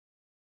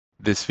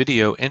This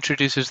video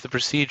introduces the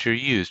procedure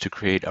used to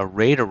create a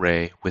RAID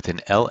array with an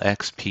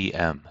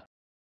LXPM.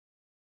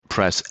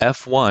 Press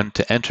F1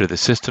 to enter the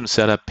System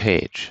Setup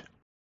page.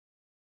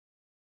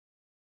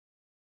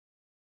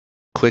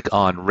 Click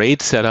on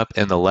RAID Setup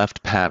in the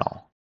left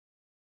panel.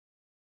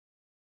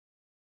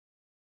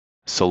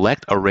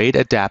 Select a RAID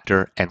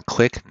adapter and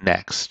click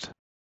Next.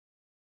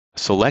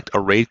 Select a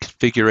RAID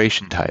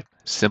configuration type,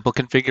 Simple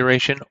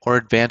Configuration or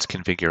Advanced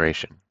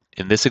Configuration.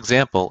 In this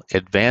example,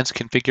 Advanced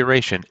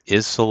Configuration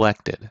is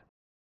selected.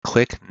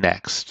 Click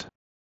Next.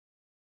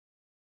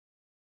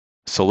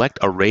 Select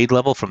a RAID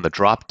level from the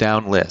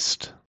drop-down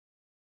list.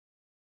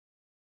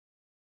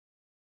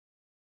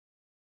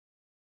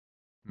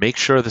 Make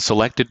sure the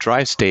selected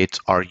drive states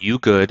are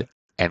UGOOD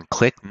and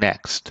click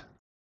Next.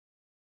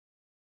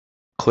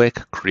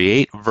 Click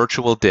Create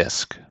Virtual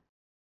Disk.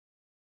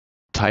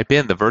 Type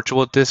in the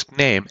virtual disk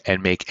name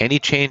and make any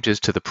changes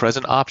to the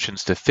present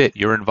options to fit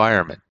your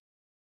environment.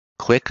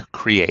 Click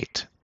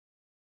Create.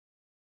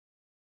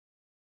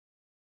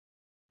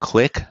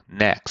 Click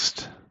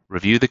Next.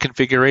 Review the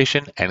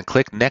configuration and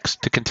click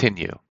Next to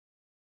continue.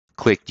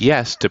 Click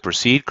Yes to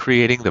proceed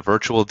creating the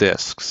virtual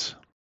disks.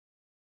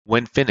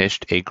 When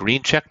finished, a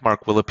green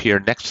checkmark will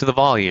appear next to the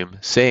volume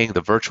saying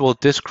the virtual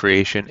disk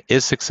creation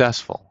is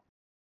successful.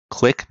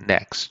 Click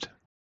Next.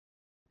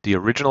 The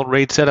original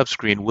RAID setup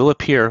screen will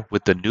appear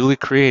with the newly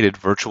created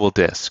virtual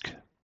disk.